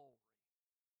His glory.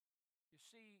 You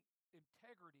see,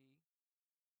 integrity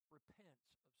repents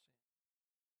of sin.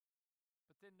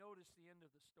 But then notice the end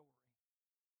of the story.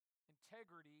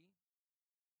 Integrity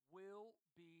will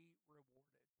be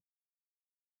rewarded.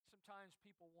 Sometimes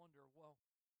people wonder, well,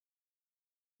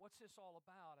 what's this all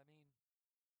about? I mean,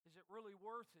 is it really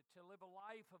worth it to live a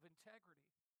life of integrity?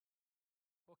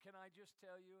 Well, can I just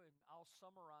tell you, and I'll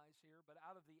summarize here, but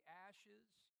out of the ashes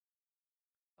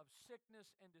of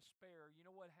sickness and despair, you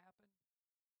know what happened?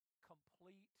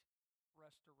 Complete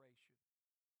restoration.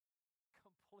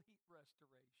 Complete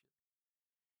restoration.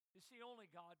 You see, only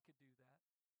God could do that.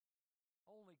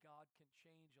 Only God can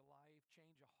change a life,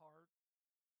 change a heart.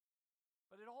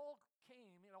 But it all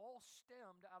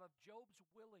stemmed out of Job's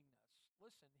willingness.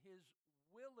 Listen, his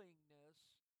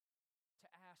willingness to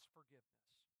ask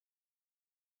forgiveness.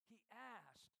 He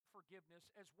asked forgiveness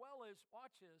as well as,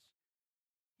 watch this,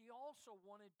 he also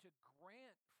wanted to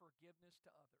grant forgiveness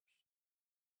to others.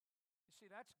 You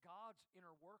see, that's God's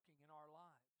inner working in our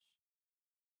lives.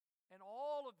 And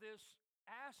all of this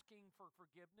asking for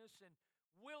forgiveness and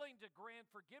willing to grant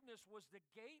forgiveness was the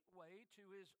gateway to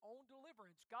his own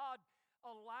deliverance. God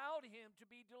allowed him to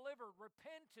be delivered.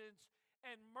 Repentance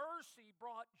and mercy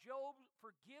brought Job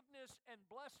forgiveness and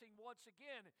blessing once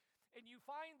again. And you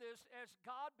find this as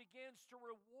God begins to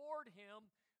reward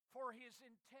him for his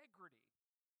integrity.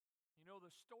 You know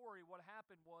the story, what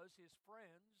happened was his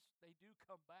friends, they do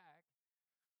come back,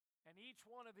 and each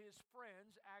one of his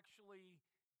friends actually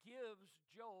gives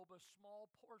Job a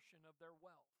small portion of their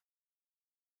wealth.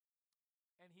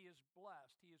 And he is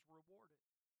blessed, he is rewarded.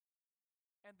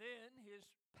 And then his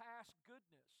past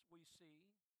goodness, we see,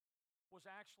 was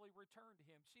actually returned to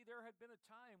him. See, there had been a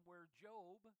time where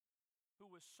Job, who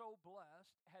was so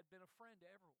blessed, had been a friend to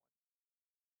everyone.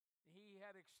 He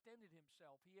had extended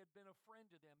himself. He had been a friend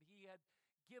to them. He had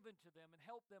given to them and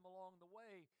helped them along the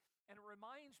way. And it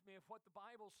reminds me of what the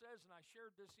Bible says, and I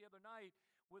shared this the other night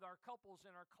with our couples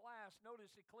in our class.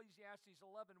 Notice Ecclesiastes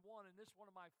 11:1, and this is one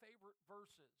of my favorite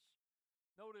verses.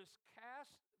 Notice,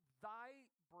 cast thy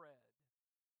bread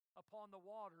upon the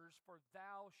waters, for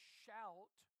thou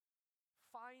shalt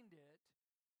find it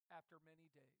after many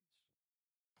days.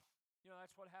 You know,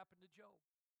 that's what happened to Job.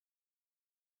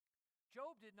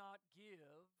 Job did not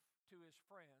give to his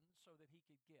friends so that he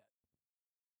could get.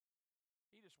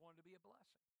 He just wanted to be a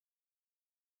blessing.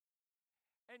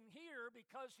 And here,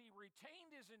 because he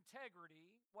retained his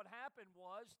integrity, what happened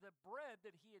was the bread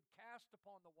that he had cast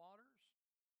upon the waters,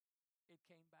 it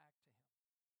came back to him.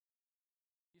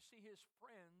 You see, his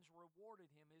friends rewarded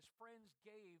him. His friends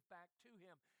gave back to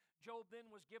him. Job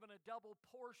then was given a double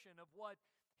portion of what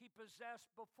he possessed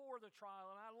before the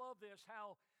trial. And I love this,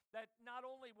 how that not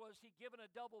only was he given a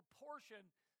double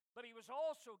portion, but he was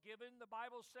also given, the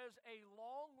Bible says, a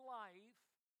long life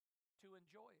to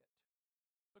enjoy it.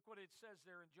 Look what it says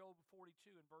there in Job 42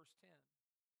 and verse 10.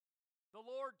 The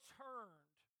Lord turned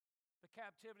the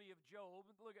captivity of Job.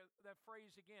 Look at that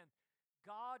phrase again.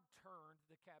 God turned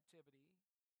the captivity.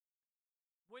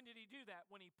 When did he do that?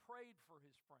 When he prayed for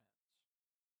his friends.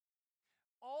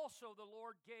 Also, the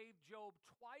Lord gave Job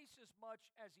twice as much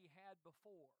as he had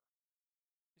before.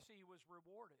 You see, he was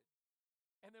rewarded.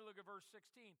 And then look at verse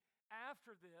 16.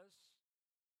 After this,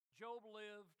 Job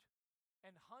lived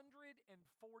 140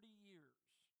 years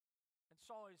and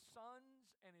saw his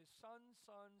sons and his sons'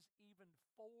 sons, even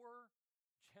 4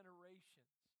 generations.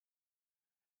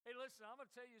 Hey, listen, I'm going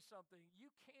to tell you something. You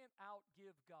can't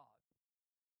outgive God.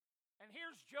 And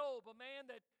here's Job, a man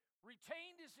that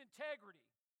retained his integrity.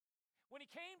 When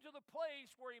he came to the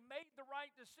place where he made the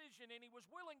right decision and he was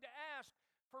willing to ask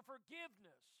for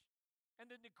forgiveness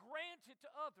and then to grant it to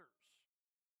others,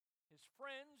 his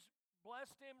friends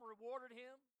blessed him, rewarded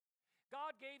him.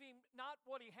 God gave him not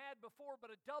what he had before,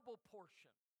 but a double portion.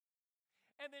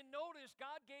 And then notice,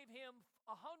 God gave him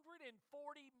 140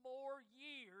 more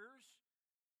years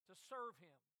to serve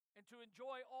him and to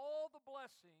enjoy all the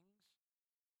blessings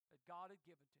that God had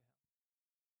given to him.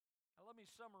 Now let me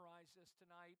summarize this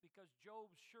tonight, because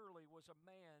Job surely was a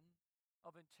man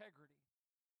of integrity.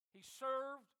 He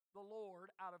served the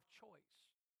Lord out of choice.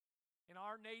 In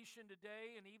our nation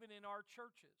today and even in our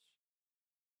churches,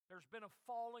 there's been a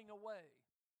falling away,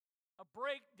 a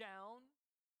breakdown,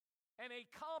 and a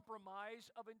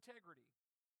compromise of integrity.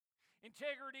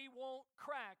 Integrity won't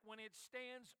crack when it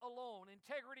stands alone.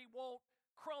 Integrity won't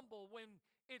crumble when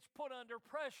it's put under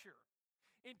pressure.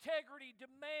 Integrity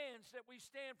demands that we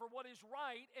stand for what is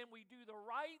right and we do the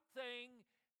right thing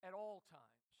at all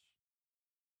times.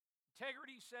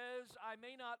 Integrity says, I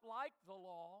may not like the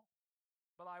law,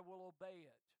 but I will obey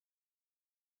it.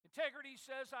 Integrity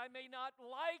says, I may not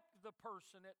like the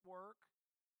person at work,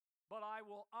 but I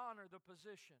will honor the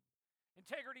position.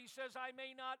 Integrity says, I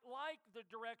may not like the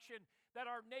direction that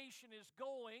our nation is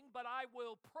going, but I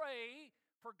will pray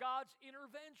for God's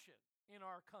intervention in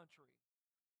our country.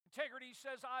 Integrity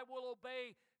says, I will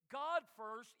obey God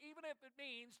first, even if it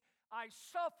means I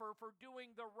suffer for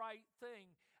doing the right thing.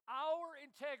 Our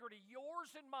integrity,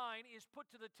 yours and mine, is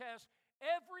put to the test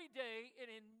every day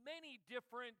and in many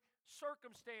different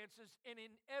circumstances and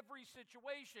in every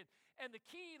situation. And the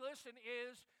key, listen,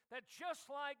 is that just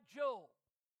like Job,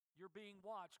 you're being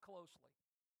watched closely.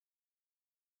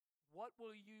 What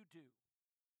will you do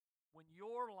when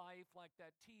your life, like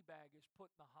that tea bag, is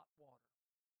put in the hot water?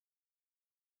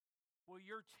 Will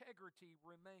your integrity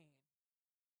remain?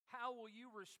 How will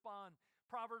you respond?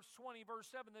 Proverbs 20, verse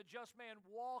 7, the just man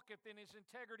walketh in his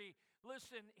integrity.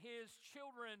 Listen, his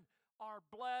children are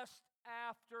blessed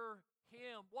after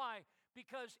him. Why?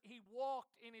 Because he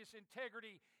walked in his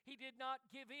integrity. He did not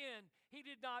give in. He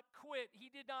did not quit.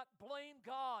 He did not blame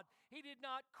God. He did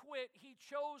not quit. He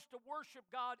chose to worship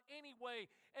God anyway.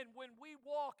 And when we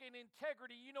walk in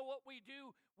integrity, you know what we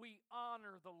do? We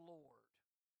honor the Lord.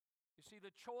 You see,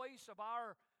 the choice of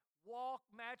our walk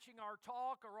matching our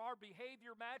talk, or our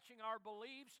behavior matching our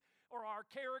beliefs, or our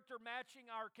character matching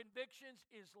our convictions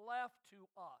is left to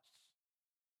us.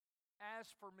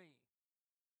 As for me,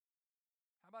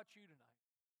 how about you tonight?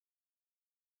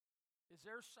 Is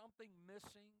there something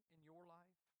missing in your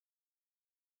life?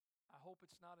 I hope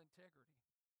it's not integrity.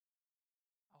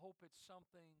 I hope it's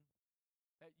something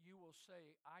that you will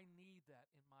say, I need that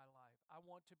in my life. I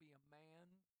want to be a man,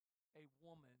 a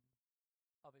woman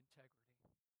of integrity.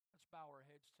 Let's bow our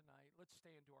heads tonight. Let's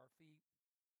stand to our feet.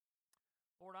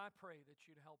 Lord, I pray that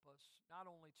you'd help us, not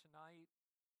only tonight,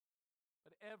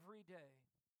 but every day.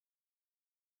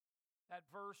 That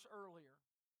verse earlier,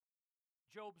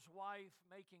 Job's wife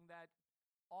making that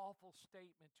awful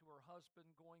statement to her husband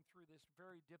going through this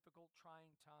very difficult,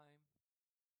 trying time.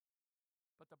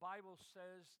 But the Bible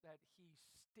says that he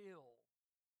still,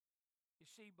 you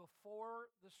see,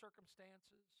 before the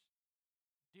circumstances,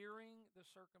 during the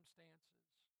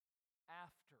circumstances,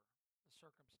 after the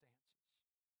circumstances.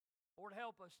 Lord,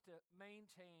 help us to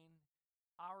maintain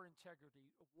our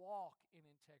integrity, walk in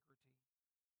integrity.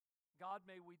 God,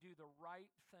 may we do the right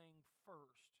thing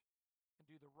first and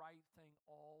do the right thing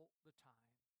all the time.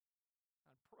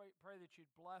 And pray that you'd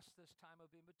bless this time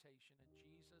of invitation in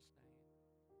Jesus' name.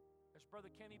 As Brother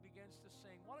Kenny begins to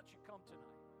sing, why don't you come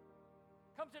tonight?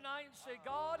 Come tonight and say,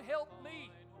 God, help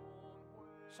me.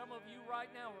 Some of you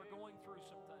right now are going through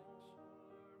some things.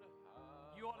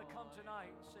 You ought to come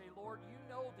tonight and say, Lord, you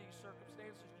know these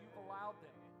circumstances. You've allowed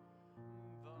them.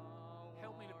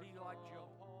 Help me to be like Job.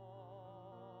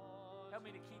 Help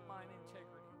me to keep mine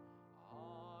integrity.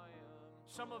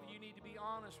 Some of you need to be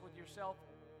honest with yourself.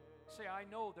 Say, I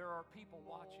know there are people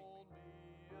watching me.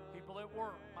 People at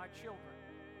work, my children.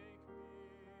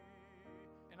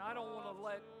 And I don't want to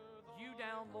let you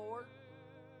down, Lord.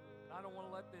 And I don't want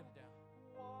to let them down.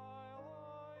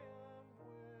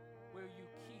 Will you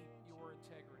keep your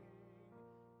integrity?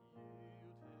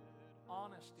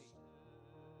 Honesty,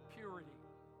 purity,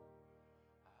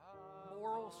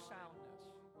 moral soundness.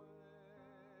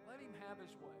 Let him have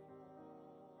his way.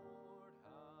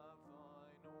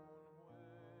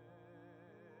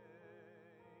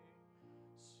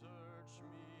 Search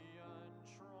me and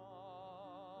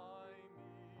try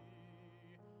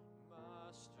me,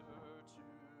 Master,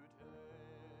 today.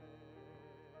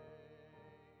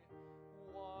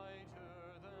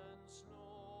 Whiter than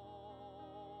snow,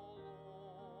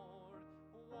 Lord,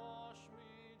 wash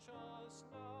me just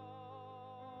now,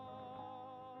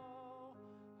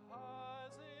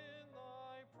 as in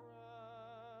thy presence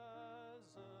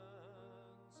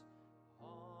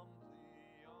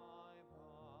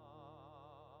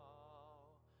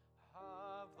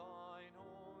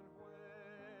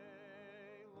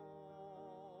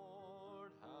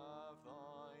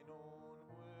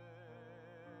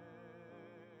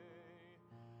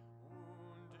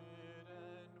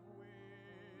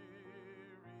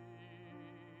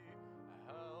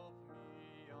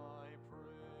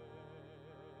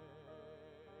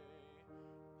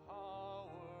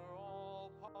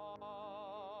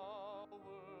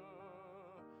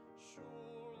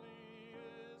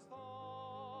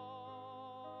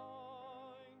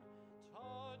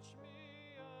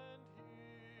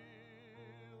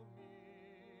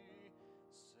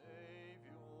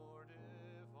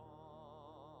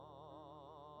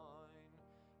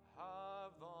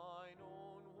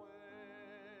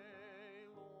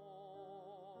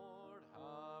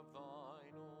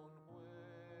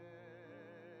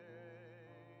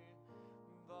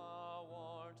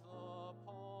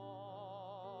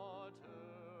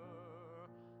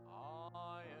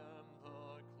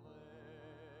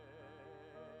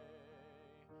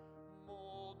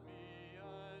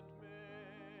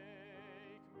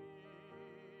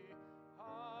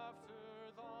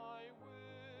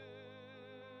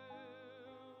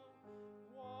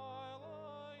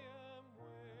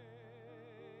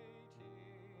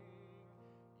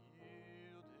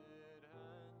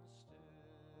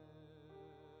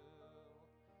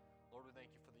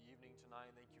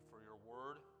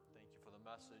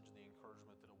message, the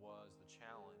encouragement that it was, the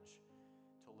challenge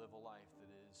to live a life that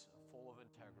is full of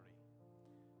integrity,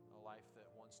 a life that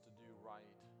wants to do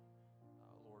right,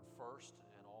 Lord, first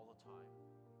and all the time.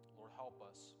 Lord, help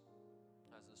us,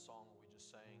 as the song that we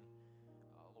just sang,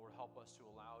 Lord, help us to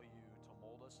allow you to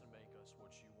mold us and make us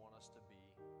what you want us to be.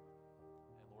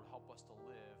 And Lord, help us to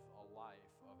live a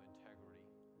life of integrity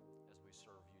as we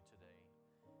serve you today.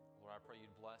 Lord, I pray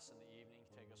you'd bless in the evening,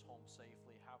 take us home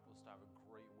safely, help us to have a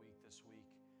great week this week.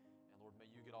 And Lord, may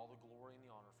you get all the glory and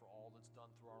the honor for all that's done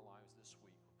through our lives this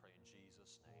week. We pray in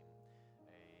Jesus' name.